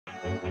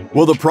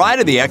Will the Pride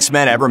of the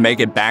X-Men ever make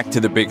it back to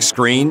the big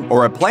screen,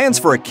 or have plans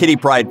for a Kitty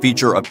Pryde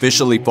feature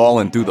officially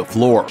fallen through the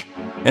floor?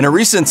 In a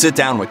recent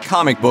sit-down with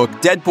Comic Book,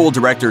 Deadpool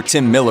director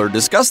Tim Miller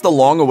discussed the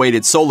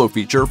long-awaited solo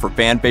feature for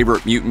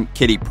fan-favorite mutant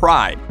Kitty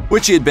Pryde,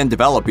 which he had been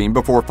developing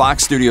before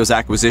Fox Studios'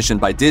 acquisition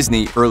by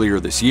Disney earlier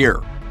this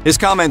year. His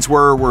comments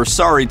were, "We're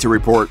sorry to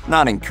report,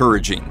 not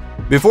encouraging."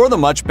 Before the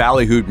much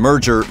ballyhooed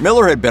merger,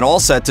 Miller had been all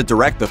set to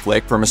direct the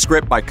flick from a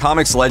script by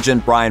comics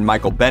legend Brian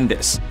Michael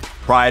Bendis.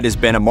 Pryde has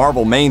been a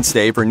Marvel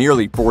mainstay for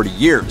nearly 40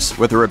 years.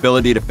 With her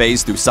ability to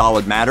phase through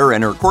solid matter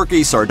and her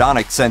quirky,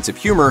 sardonic sense of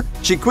humor,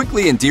 she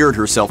quickly endeared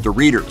herself to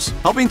readers,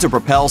 helping to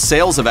propel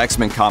sales of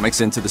X-Men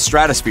comics into the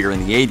stratosphere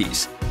in the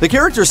 80s. The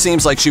character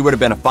seems like she would have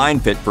been a fine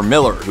fit for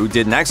Miller, who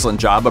did an excellent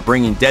job of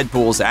bringing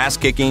Deadpool's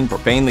ass-kicking,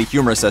 profanely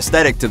humorous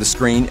aesthetic to the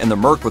screen in the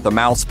Merc with a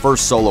Mouth's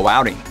first solo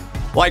outing.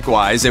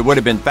 Likewise, it would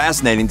have been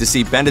fascinating to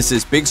see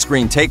Bendis'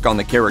 big-screen take on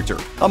the character.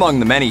 Among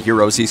the many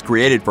heroes he's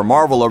created for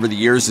Marvel over the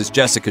years is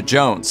Jessica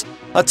Jones,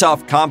 a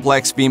tough,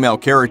 complex female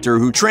character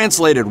who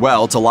translated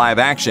well to live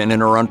action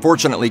in her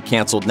unfortunately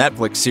canceled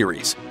Netflix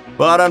series.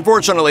 But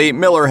unfortunately,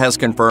 Miller has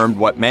confirmed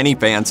what many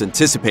fans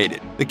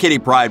anticipated. The Kitty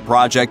Pryde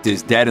project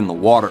is dead in the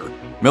water.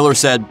 Miller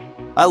said,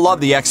 "I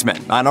love the X-Men.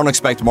 I don't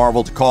expect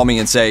Marvel to call me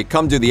and say,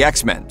 'Come do the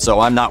X-Men,' so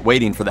I'm not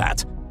waiting for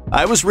that.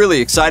 I was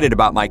really excited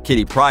about my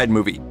Kitty Pryde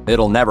movie.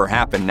 It'll never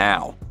happen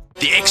now."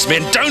 The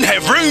X-Men don't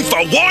have room for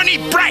whiny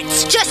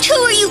brats! Just who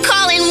are you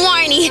calling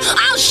whiny?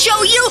 I'll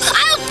show you!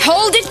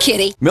 Hold it,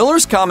 Kitty!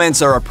 Miller's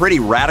comments are a pretty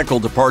radical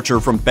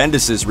departure from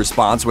Bendis'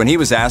 response when he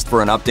was asked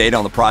for an update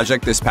on the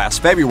project this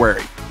past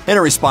February. In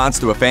a response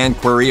to a fan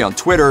query on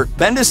Twitter,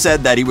 Bendis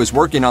said that he was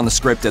working on the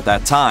script at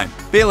that time,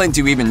 failing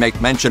to even make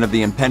mention of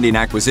the impending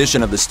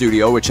acquisition of the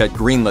studio which had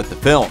greenlit the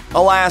film.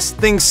 Alas,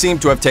 things seem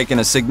to have taken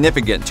a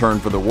significant turn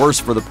for the worse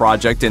for the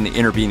project in the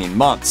intervening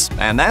months,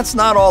 and that's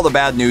not all the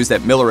bad news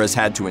that Miller has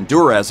had to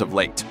endure as of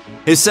late.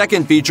 His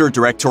second feature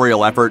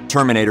directorial effort,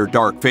 Terminator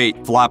Dark Fate,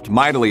 flopped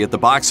mightily at the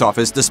box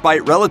office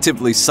despite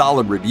relatively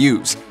solid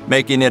reviews,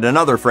 making it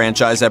another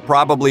franchise that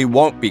probably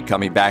won't be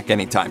coming back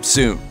anytime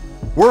soon.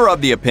 We're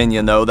of the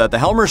opinion, though, that the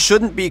Helmers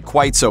shouldn't be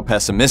quite so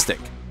pessimistic.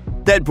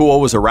 Deadpool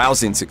was a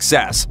rousing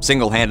success,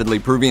 single-handedly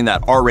proving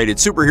that R-rated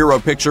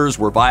superhero pictures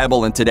were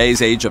viable in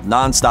today's age of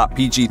non-stop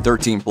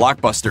PG-13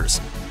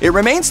 blockbusters. It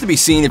remains to be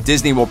seen if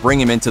Disney will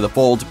bring him into the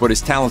fold to put his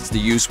talents to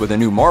use with a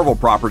new Marvel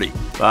property,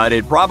 but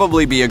it'd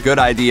probably be a good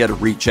idea to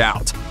reach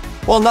out.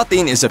 While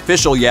nothing is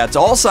official yet,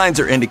 all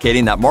signs are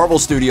indicating that Marvel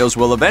Studios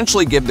will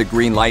eventually give the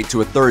green light to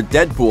a third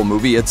Deadpool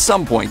movie at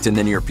some point in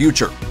the near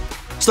future.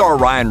 Star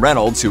Ryan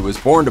Reynolds, who was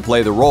born to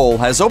play the role,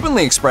 has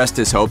openly expressed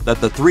his hope that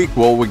the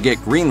threequel would get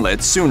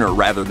greenlit sooner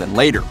rather than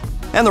later.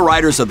 And the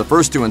writers of the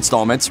first two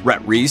installments,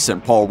 Rhett Reese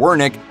and Paul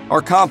Wernick,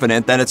 are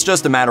confident that it's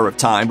just a matter of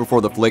time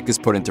before the flick is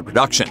put into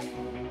production.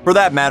 For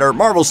that matter,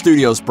 Marvel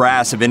Studios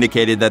brass have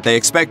indicated that they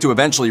expect to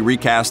eventually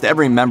recast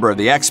every member of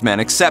the X-Men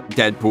except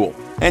Deadpool.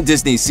 And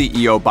Disney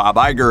CEO Bob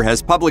Iger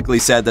has publicly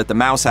said that the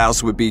Mouse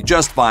House would be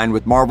just fine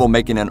with Marvel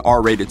making an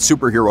R-rated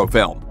superhero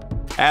film.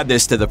 Add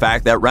this to the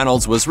fact that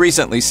Reynolds was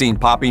recently seen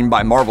popping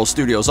by Marvel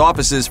Studios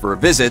offices for a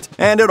visit,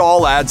 and it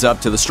all adds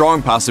up to the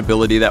strong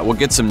possibility that we'll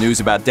get some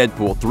news about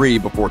Deadpool 3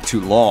 before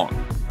too long.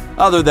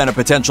 Other than a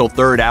potential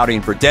third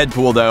outing for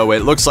Deadpool, though,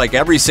 it looks like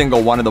every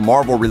single one of the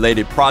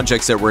Marvel-related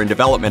projects that were in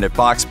development at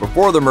Fox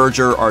before the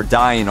merger are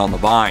dying on the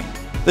vine.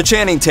 The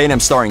Channing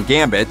Tatum starring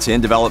Gambit, in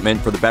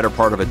development for the better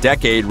part of a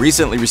decade,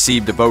 recently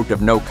received a vote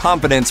of no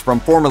confidence from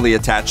formerly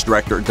attached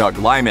director Doug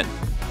Liman.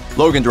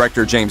 Logan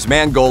director James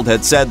Mangold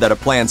had said that a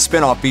planned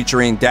spin-off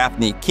featuring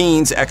Daphne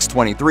Keene's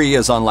X-23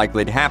 is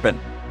unlikely to happen,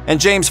 and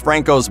James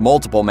Franco's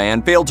Multiple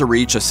Man failed to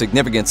reach a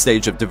significant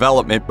stage of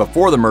development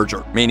before the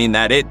merger, meaning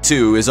that it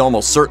too is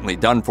almost certainly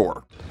done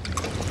for.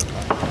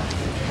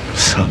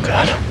 So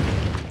good.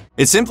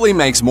 It simply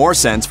makes more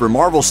sense for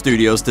Marvel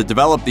Studios to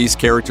develop these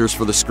characters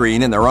for the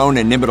screen in their own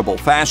inimitable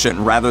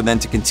fashion rather than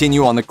to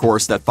continue on the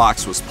course that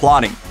Fox was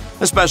plotting,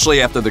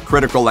 especially after the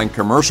critical and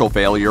commercial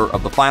failure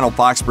of the final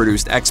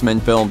Fox-produced X-Men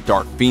film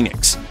Dark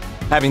Phoenix.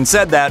 Having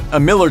said that, a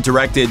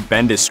Miller-directed,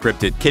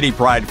 Bendis-scripted Kitty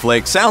Pryde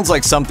flick sounds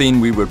like something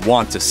we would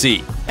want to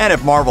see. And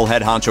if Marvel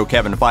head honcho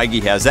Kevin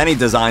Feige has any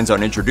designs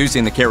on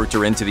introducing the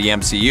character into the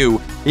MCU,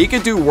 he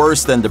could do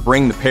worse than to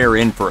bring the pair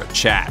in for a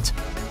chat.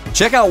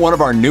 Check out one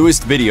of our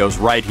newest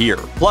videos right here.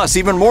 Plus,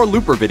 even more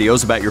Looper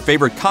videos about your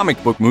favorite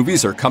comic book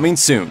movies are coming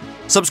soon.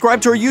 Subscribe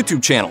to our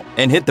YouTube channel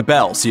and hit the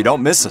bell so you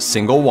don't miss a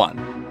single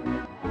one.